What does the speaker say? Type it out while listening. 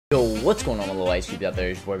What's going on, my little ice cubes out there?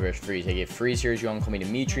 It's your boy Razer Freeze. I get Freeze here, as you all call me,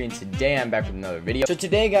 Dimitri, and today I'm back with another video. So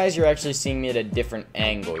today, guys, you're actually seeing me at a different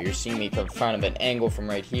angle. You're seeing me come front of an angle from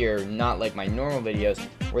right here, not like my normal videos,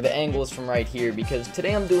 where the angle is from right here, because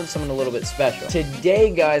today I'm doing something a little bit special.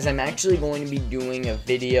 Today, guys, I'm actually going to be doing a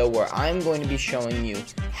video where I'm going to be showing you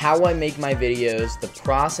how I make my videos, the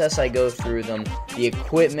process I go through them, the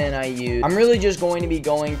equipment I use. I'm really just going to be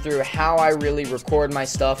going through how I really record my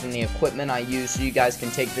stuff and the equipment I use, so you guys can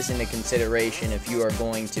take this into consideration if you are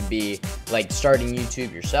going to be like starting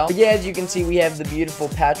YouTube yourself. But yeah, as you can see, we have the beautiful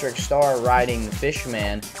Patrick Star riding the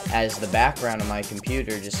Fishman as the background of my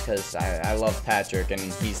computer, just because I love Patrick and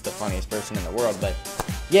he's the funniest person in the world. But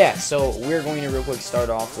yeah, so we're going to real quick start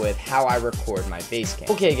off with how I record my face cam.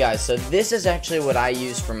 Okay, guys, so this is actually what I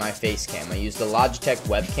use for my face cam. I use the Logitech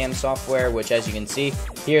Webcam software, which, as you can see,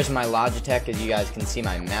 here's my Logitech. As you guys can see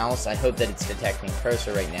my mouse, I hope that it's detecting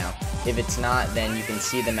cursor right now. If it's not, then you can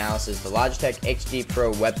see the mouse is the Logitech HD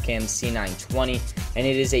Pro Webcam C920, and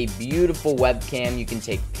it is a beautiful webcam. You can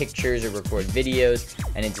take pictures or record videos,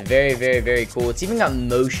 and it's very, very, very cool. It's even got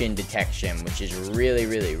motion detection, which is really,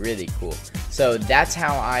 really, really cool. So that's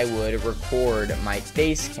how I would record my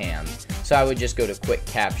face cam. So I would just go to Quick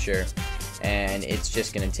Capture, and it's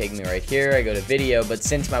just going to take me right here. I go to video, but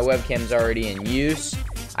since my webcam's already in use,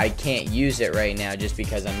 I can't use it right now just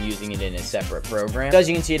because I'm using it in a separate program. So as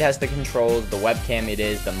you can see, it has the controls, the webcam it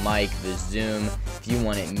is, the mic, the zoom, if you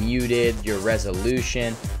want it muted, your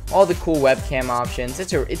resolution, all the cool webcam options.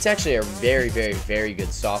 It's actually a very, very, very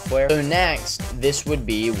good software. So next, this would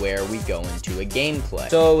be where we go into a gameplay.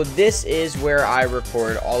 So this is where I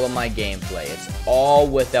record all of my gameplay. It's all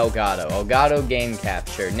with Elgato Game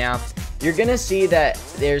Capture. Now, you're gonna see that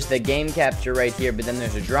there's the game capture right here, but then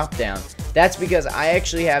there's a drop down. That's because I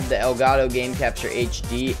actually have the Elgato Game Capture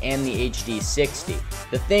HD and the HD 60.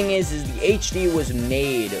 The thing is the HD was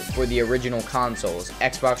made for the original consoles,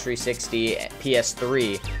 Xbox 360,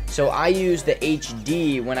 PS3. So I use the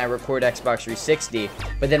HD when I record Xbox 360,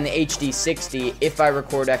 but then the HD 60 if I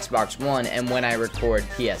record Xbox One and when I record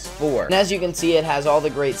PS4. And as you can see, it has all the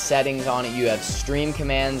great settings on it. You have stream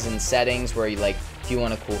commands and settings where you like, if you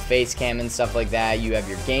want a cool face cam and stuff like that. You have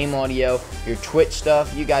your game audio, your Twitch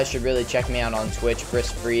stuff. You guys should really check me out on Twitch,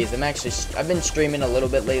 Brisk Freeze. I've been streaming a little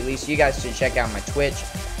bit lately, so you guys should check out my Twitch.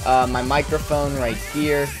 My microphone right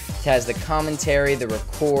here. It has the commentary, the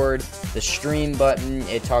record, the stream button.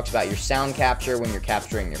 It talks about your sound capture when you're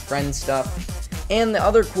capturing your friends' stuff. And the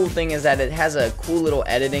other cool thing is that it has a cool little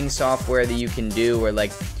editing software that you can do where,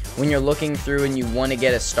 like, when you're looking through and you want to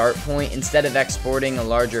get a start point, instead of exporting a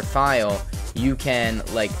larger file, you can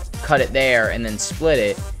like cut it there and then split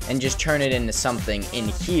it and just turn it into something in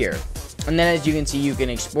here. And then as you can see, you can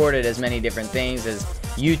export it as many different things as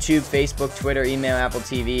YouTube, Facebook, Twitter, email, Apple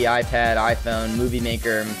TV, iPad, iPhone, Movie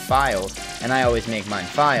Maker, files. And I always make mine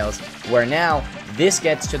files, where now this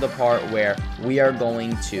gets to the part where we are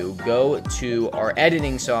going to go to our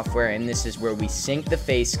editing software, and this is where we sync the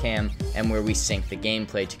face cam and where we sync the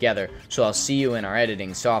gameplay together. So I'll see you in our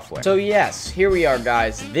editing software. So yes, here we are,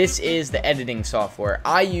 guys. This is the editing software.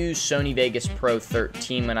 I use Sony Vegas Pro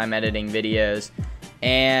 13 when I'm editing videos.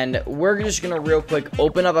 And we're just going to real quick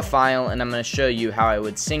open up a file, and I'm going to show you how I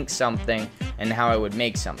would sync something and how I would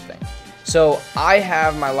make something. So I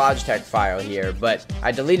have my Logitech file here, but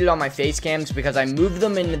I deleted all my face cams because I moved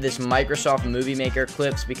them into this Microsoft Movie Maker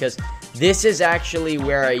clips, because this is actually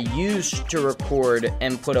where I used to record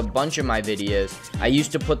and put a bunch of my videos. I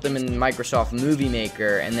used to put them in Microsoft Movie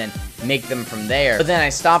Maker and then make them from there. But then I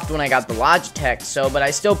stopped when I got the Logitech, but I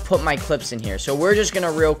still put my clips in here. So we're just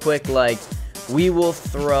going to real quick, like, we will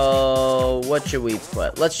throw, what should we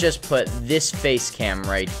put? Let's just put this face cam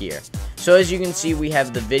right here. So as you can see, we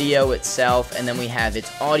have the video itself, and then we have its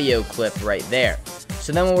audio clip right there.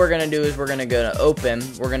 So then what we're going to do is we're going to go to open,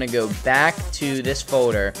 we're going to go back to this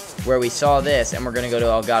folder where we saw this, and we're going to go to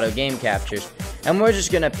Elgato Game Captures, and we're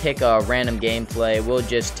just going to pick a random gameplay. We'll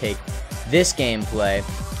just take this gameplay,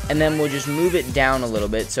 and then we'll just move it down a little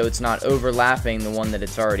bit so it's not overlapping the one that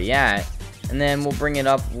it's already at. And then we'll bring it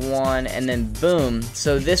up one, and then boom.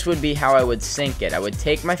 So this would be how I would sync it. I would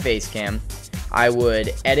take my face cam, I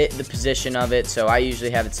would edit the position of it, so I usually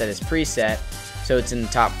have it set as preset, so it's in the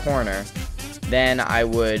top corner. Then I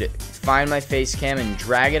would find my face cam and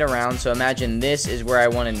drag it around, so imagine this is where I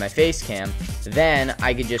wanted my face cam. Then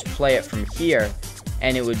I could just play it from here,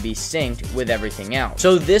 and it would be synced with everything else.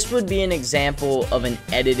 So this would be an example of an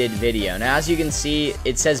edited video. Now, as you can see,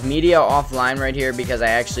 it says media offline right here because I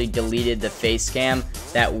actually deleted the face cam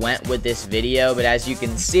that went with this video. But as you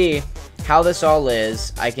can see, how this all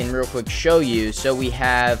is, I can real quick show you. So we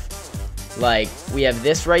have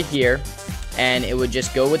this right here. and it would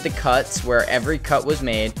just go with the cuts where every cut was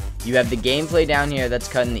made. You have the gameplay down here that's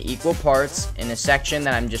cut into equal parts in a section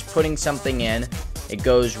that I'm just putting something in. It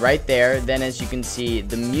goes right there. Then as you can see,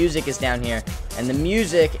 the music is down here, and the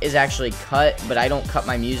music is actually cut, but I don't cut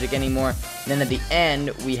my music anymore. And then at the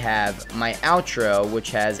end, we have my outro,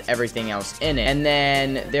 which has everything else in it. And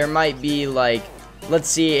then there might be like, let's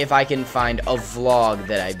see if I can find a vlog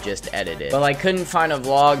that I've just edited. Well, I couldn't find a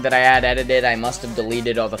vlog that I had edited. I must have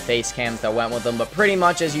deleted all the face cams that went with them. But pretty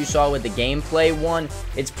much as you saw with the gameplay one,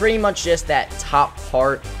 it's pretty much just that top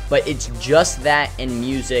part. But it's just that in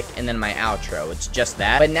music and then my outro. It's just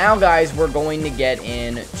that. But now, guys, we're going to get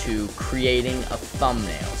into creating a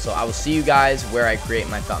thumbnail. So I will see you guys where I create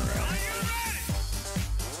my thumbnail.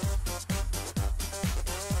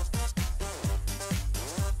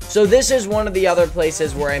 So this is one of the other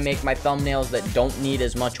places where I make my thumbnails that don't need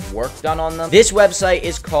as much work done on them. This website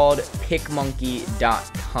is called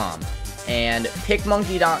PicMonkey.com. And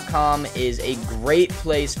PicMonkey.com is a great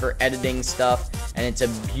place for editing stuff, and it's a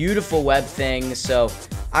beautiful web thing. So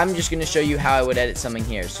I'm just going to show you how I would edit something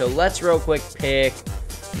here. So let's real quick pick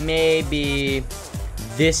maybe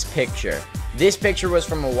this picture. This picture was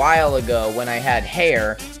from a while ago when I had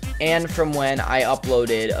hair, and from when I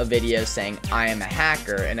uploaded a video saying I am a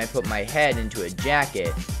hacker and I put my head into a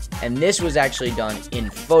jacket. And this was actually done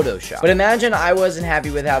in Photoshop. But imagine I wasn't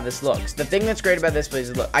happy with how this looks. The thing that's great about this place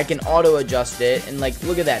is, look, I can auto adjust it, and like,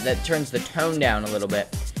 look at that, that turns the tone down a little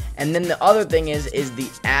bit. And then the other thing is the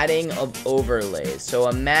adding of overlays. So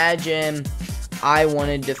imagine I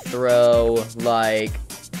wanted to throw, like,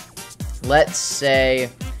 let's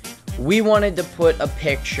say we wanted to put a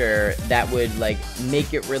picture that would like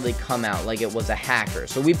make it really come out like it was a hacker.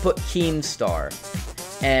 So we put Keemstar,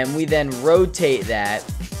 and we then rotate that,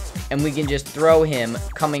 and we can just throw him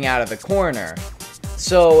coming out of the corner.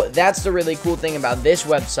 So that's the really cool thing about this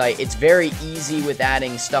website. It's very easy with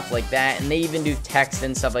adding stuff like that, and they even do text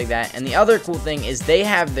and stuff like that. And the other cool thing is they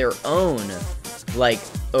have their own like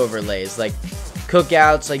overlays, like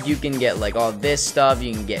cookouts. Like you can get like all this stuff,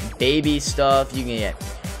 you can get baby stuff, you can get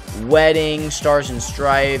wedding, stars and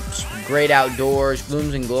stripes, great outdoors,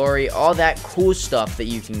 glooms and glory, all that cool stuff that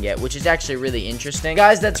you can get, which is actually really interesting.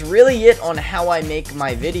 Guys, that's really it on how I make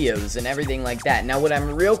my videos and everything like that. Now, what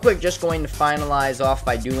I'm real quick just going to finalize off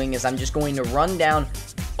by doing is I'm just going to run down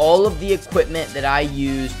all of the equipment that I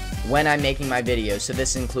use when I'm making my videos. So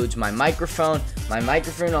this includes my microphone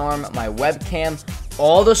arm, my webcam,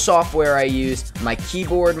 all the software I use, my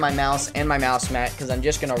keyboard, my mouse, and my mouse mat, because I'm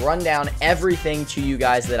just going to run down everything to you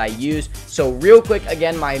guys that I use. So real quick,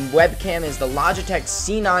 again, my webcam is the Logitech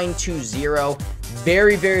C920.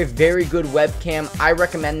 Very, very, very good webcam. I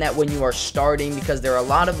recommend that when you are starting, because there are a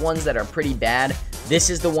lot of ones that are pretty bad. This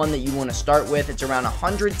is the one that you want to start with. It's around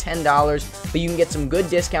 $110, but you can get some good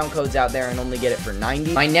discount codes out there and only get it for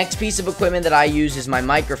 $90. My next piece of equipment that I use is my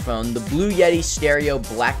microphone, the Blue Yeti stereo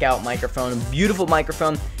blackout microphone. Beautiful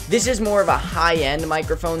microphone. This is more of a high-end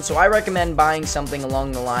microphone, so I recommend buying something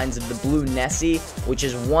along the lines of the Blue Nessie, which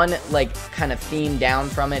is one, like, kind of theme down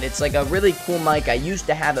from it. It's like a really cool mic. I used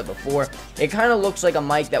to have it before. It kind of looks like a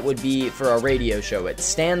mic that would be for a radio show. It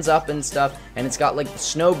stands up and stuff, and it's got, like, the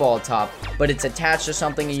Snowball top, but it's attached to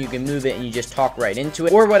something, and you can move it, and you just talk right into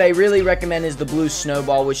it. Or what I really recommend is the Blue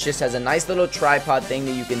Snowball, which just has a nice little tripod thing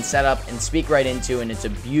that you can set up and speak right into, and it's a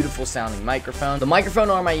beautiful sounding microphone. The microphone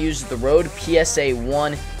arm I use is the Rode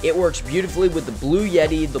PSA-1. It works beautifully with the Blue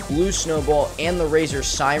Yeti, the Blue Snowball, and the Razer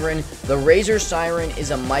Seiren. The Razer Seiren is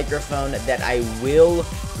a microphone that I will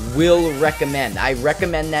recommend. I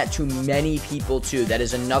recommend that to many people too. That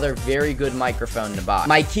is another very good microphone to buy.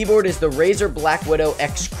 My keyboard is the Razer Blackwidow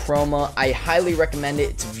X Chroma. I highly recommend it.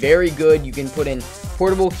 It's very good. You can put in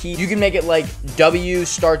portable keys. You can make it like W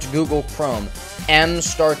starts Google Chrome, M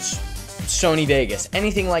starts Sony Vegas,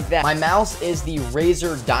 anything like that. My mouse is the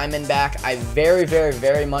Razer Diamondback. I very, very,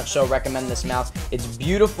 very much so recommend this mouse. It's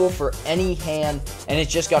beautiful for any hand, and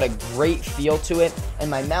it's just got a great feel to it. And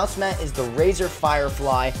my mouse mat is the Razer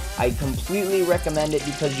Firefly. I completely recommend it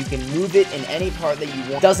because you can move it in any part that you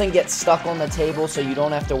want. It doesn't get stuck on the table, so you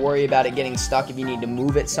don't have to worry about it getting stuck if you need to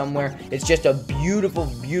move it somewhere. It's just a beautiful,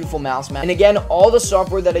 beautiful mouse mat. And again, all the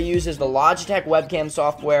software that I use is the Logitech webcam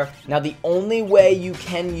software. Now, the only way you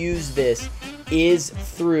can use this is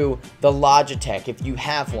through the Logitech if you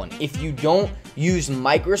have one. If you don't, use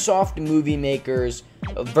Microsoft Movie Maker's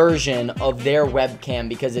version of their webcam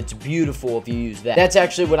because it's beautiful if you use that. That's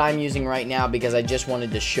actually what I'm using right now because I just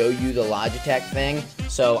wanted to show you the Logitech thing.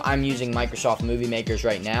 So I'm using Microsoft Movie Makers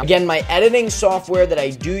right now. Again, my editing software that I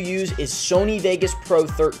do use is Sony Vegas Pro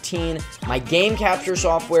 13. My game capture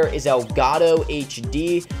software is Elgato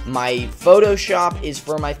HD. My Photoshop is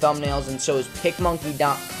for my thumbnails, and so is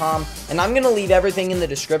PicMonkey.com. And I'm going to leave everything in the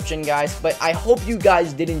description, guys. But I hope you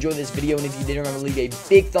guys did enjoy this video, and if you did, remember to leave a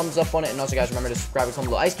big thumbs up on it. And also, guys, remember to subscribe and comment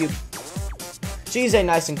below. Ice Cube. So you stay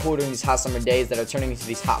nice and cool during these hot summer days that are turning into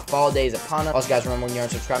these hot fall days upon us. Also, guys, remember when you're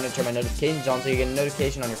unsubscribed to turn my notifications on so you get a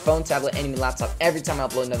notification on your phone, tablet, and even laptop every time I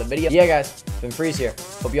upload another video. Yeah, guys, it's been Freeze here.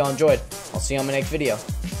 Hope you all enjoyed. I'll see you on my next video.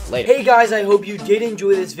 Later. Hey, guys, I hope you did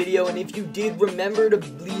enjoy this video, and if you did, remember to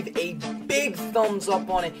leave a big thumbs up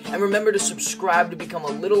on it, and remember to subscribe to become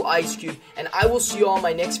a little Ice Cube, and I will see you all in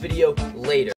my next video later.